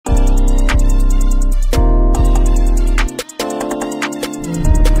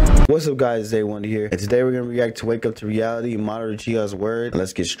What's up guys, Day One here, and today we're gonna react to Wake Up to Reality, Madara Uchiha's word.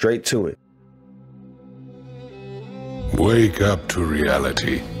 Let's get straight to it. Wake up to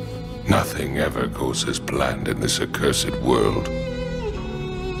reality. Nothing ever goes as planned in this accursed world.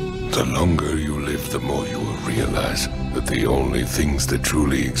 The longer you live, the more you will realize that the only things that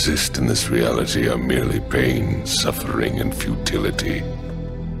truly exist in this reality are merely pain, suffering, and futility.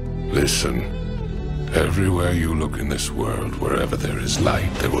 Listen. Everywhere you look in this world, wherever there is light,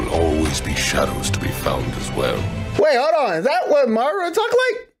 there will always be shadows to be found as well. Wait, hold on. Is that what Madara talk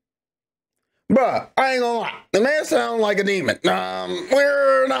like? Bruh, I ain't gonna lie. The man sounds like a demon.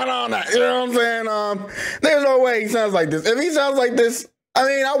 We're not on that. You know what I'm saying? There's no way he sounds like this. If he sounds like this, I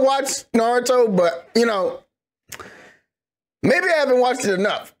mean, I watched Naruto, but, you know, maybe I haven't watched it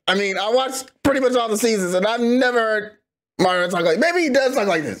enough. I mean, I watched pretty much all the seasons, and I've never heard Madara talk like, maybe he does talk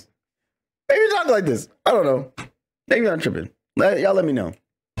like this. Maybe talk like this. I don't know. Maybe I'm tripping. Y'all let me know.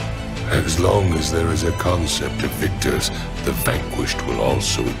 As long as there is a concept of victors, the vanquished will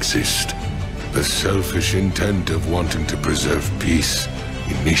also exist. The selfish intent of wanting to preserve peace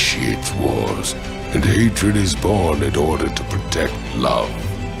initiates wars, and hatred is born in order to protect love.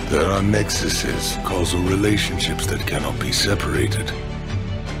 There are nexuses, causal relationships that cannot be separated.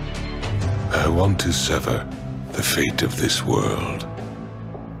 I want to sever the fate of this world.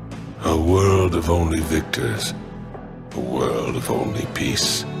 A world of only victors. A world of only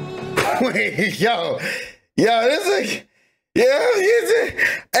peace. Wait, yo, this is,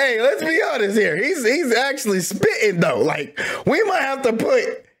 hey, let's be honest here. He's actually spitting though. Like, we might have to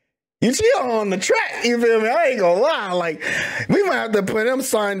put Uchiha on the track. You feel me? I ain't gonna lie. Like, we might have to put him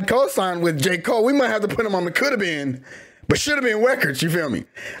co-signed with J. Cole. We might have to put him on the could have been, but should have been records. You feel me?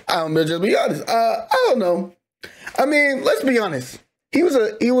 Just be honest. I don't know. I mean, let's be honest. We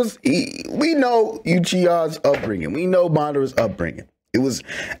know Uchiha's upbringing. We know Madara's upbringing. I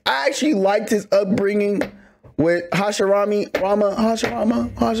actually liked his upbringing with Hashirama.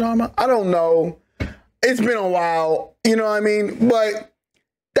 I don't know. It's been a while, you know what I mean? But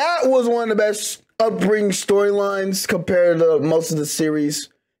that was one of the best upbringing storylines compared to most of the series.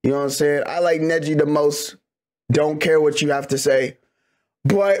 You know what I'm saying? I like Neji the most. Don't care what you have to say.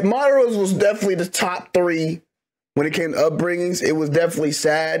 But Madara's was definitely the top 3. When it came to upbringings, it was definitely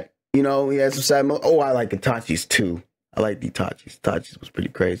sad. You know, he had some sad moments. Oh, I like Itachi's too. I like Itachi's. Itachi's was pretty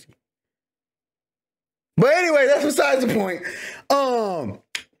crazy. But anyway, that's besides the point.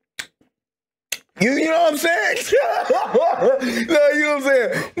 You know what I'm saying? No, you know what I'm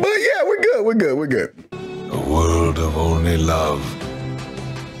saying? But yeah, we're good. A world of only love.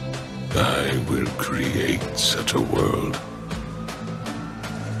 I will create such a world.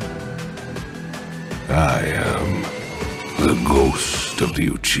 I am the ghost of the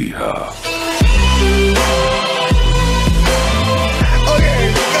Uchiha.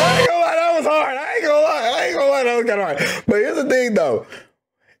 Okay, I ain't gonna lie, that was hard. I ain't gonna lie, that was kind of hard. But here's the thing, though.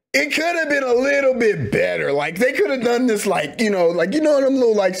 It could have been a little bit better. Like, they could have done this, like, you know, them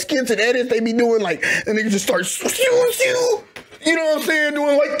little, like, skits and edits they be doing, like, and they just start, you know what I'm saying,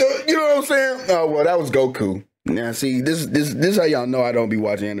 doing, like, you know what I'm saying? Oh, well, that was Goku. Now, see, this is how y'all know I don't be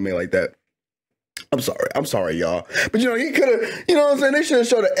watching anime like that. I'm sorry, y'all. But, you know, he could have, you know what I'm saying? They should have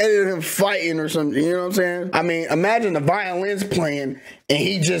showed an edit of him fighting or something, you know what I'm saying? I mean, imagine the violins playing and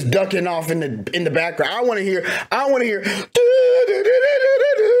he just ducking off in the background. I want to hear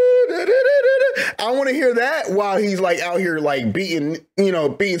that while he's like out here like beating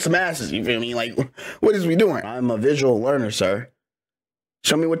some asses, you feel me? Like, what is we doing? I'm a visual learner, sir.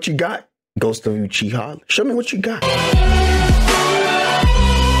 Show me what you got, Ghost of Uchiha. Show me what you got.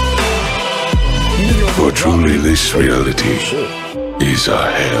 For truly this reality is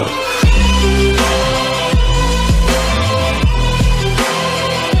a hell.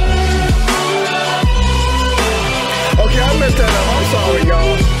 Okay, I messed that up. I'm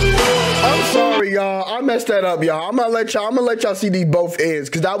sorry, y'all. I messed that up, y'all. I'm gonna let y'all see these both ends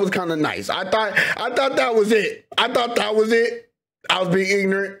because that was kind of nice. I thought that was it. I was being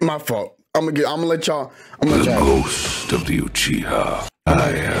ignorant. My fault. I'm gonna let y'all. The ghost of the Uchiha. I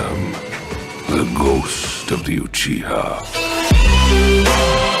am the ghost of the Uchiha.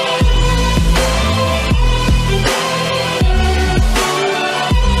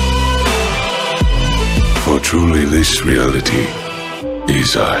 For truly this reality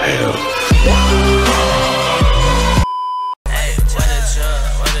is a hell.